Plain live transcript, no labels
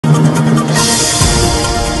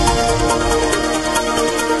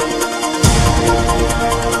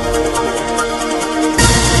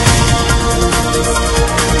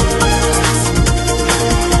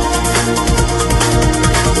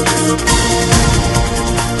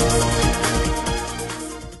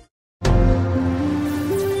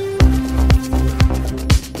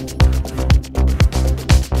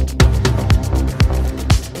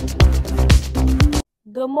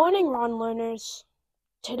graders.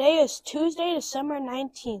 Today is Tuesday, December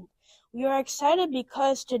 19th. We are excited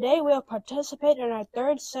because today we will participate in our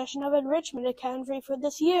third session of Enrichment Academy for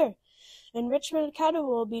this year. Enrichment Academy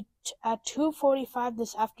will be at 2:45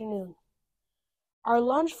 this afternoon. Our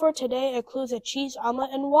lunch for today includes a cheese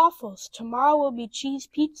omelet and waffles. Tomorrow will be cheese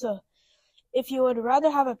pizza. If you would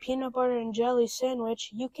rather have a peanut butter and jelly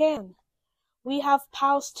sandwich, you can. We have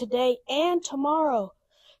PALS today and tomorrow.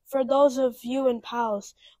 For those of you in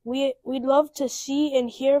PALS, we'd love to see and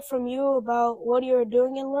hear from you about what you are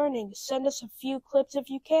doing and learning. Send us a few clips if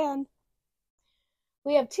you can.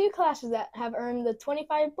 We have two classes that have earned the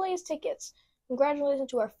 25 Blaze tickets.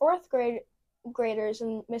 Congratulations to our fourth graders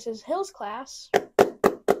in Mrs. Hill's class.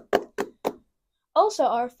 Also,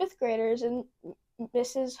 our fifth graders in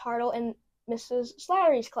Mrs. Hartle and Mrs.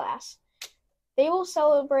 Slattery's class. They will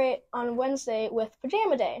celebrate on Wednesday with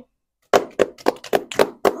Pajama Day.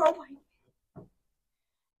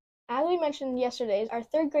 As we mentioned yesterday, our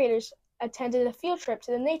third graders attended a field trip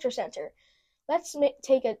to the Nature Center. Let's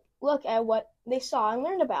take a look at what they saw and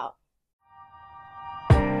learned about.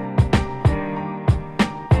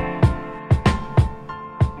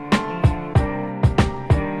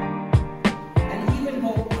 And even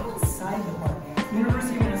go outside the park.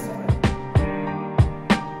 University of Minnesota.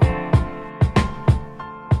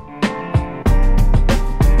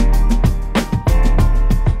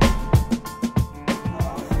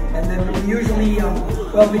 And then we usually,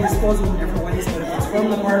 we dispose of them in different ways, but if it's from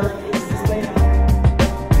the park, it's displayed on.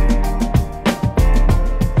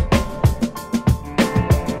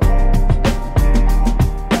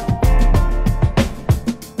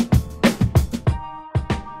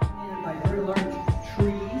 Like very large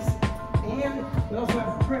trees, and we also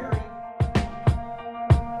have prairie.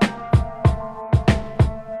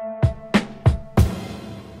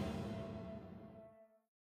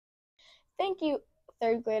 Thank you,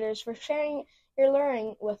 third graders, for sharing your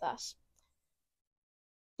learning with us.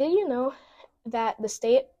 Did you know that the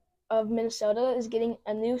state of Minnesota is getting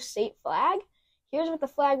a new state flag? Here's what the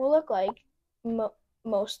flag will look like for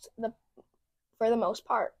the most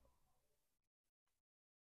part.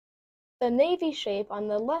 The navy shape on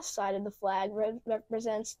the left side of the flag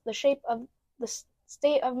represents the shape of the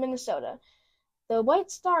state of Minnesota. The white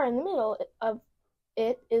star in the middle of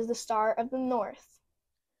it is the Star of the North.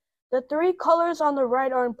 The three colors on the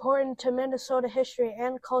right are important to Minnesota history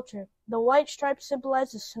and culture. The white stripe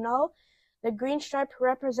symbolizes snow, the green stripe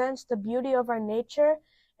represents the beauty of our nature,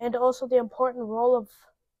 and also the important role of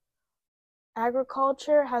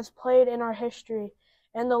agriculture has played in our history,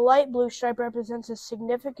 and the light blue stripe represents the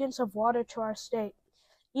significance of water to our state.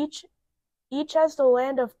 Each has the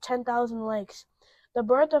land of 10,000 lakes, the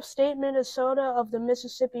birth of state Minnesota of the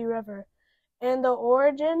Mississippi River, and the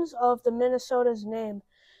origins of the Minnesota's name,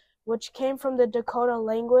 which came from the Dakota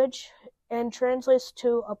language and translates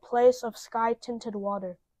to a place of sky-tinted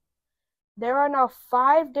water. There are now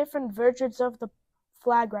 5 different versions of the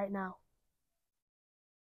flag right now.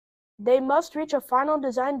 They must reach a final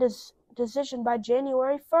design decision by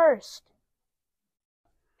January 1st.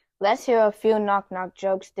 Let's hear a few knock-knock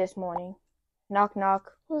jokes this morning. Knock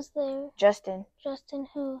knock. Who's there? Justin. Justin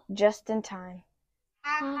who? Just in time.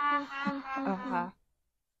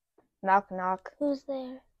 Knock knock. Who's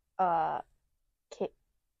there?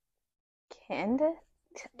 Candace?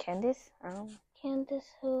 Candace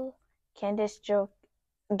who? Candace joke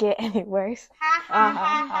get any worse?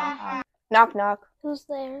 Knock knock. Who's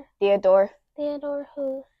there? Theodore. Theodore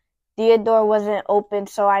who? Theodore wasn't open,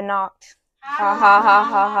 so I knocked. Ha ha ha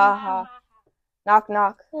ha ha ha. Knock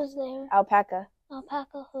knock. Who's there? Alpaca.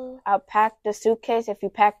 Alpaca who? I'll pack the suitcase if you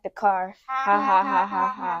pack the car. Ha ha ha ha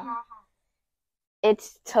ha.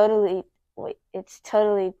 It's totally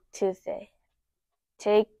Tuesday.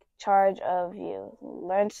 Take charge of you.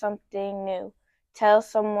 Learn something new. Tell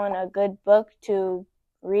someone a good book to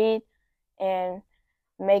read and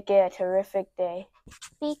make it a terrific day.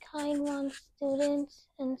 Be kind, Ron. Students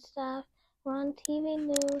and staff. Ron TV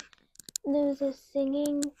News is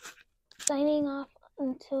signing off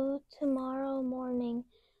until tomorrow morning.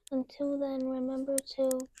 Until then, remember to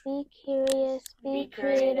be curious, be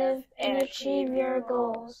creative, and achieve your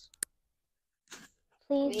goals.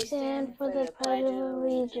 Please stand for the Pledge of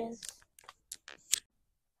Allegiance.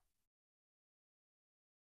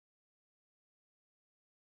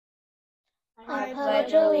 I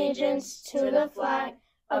pledge allegiance to the flag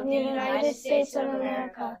of the United States of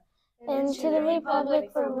America and to the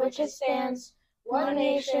republic for which it stands, one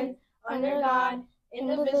nation, under God,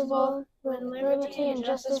 indivisible, with liberty and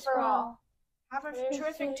justice for all. Have a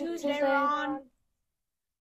terrific Tuesday, Ron.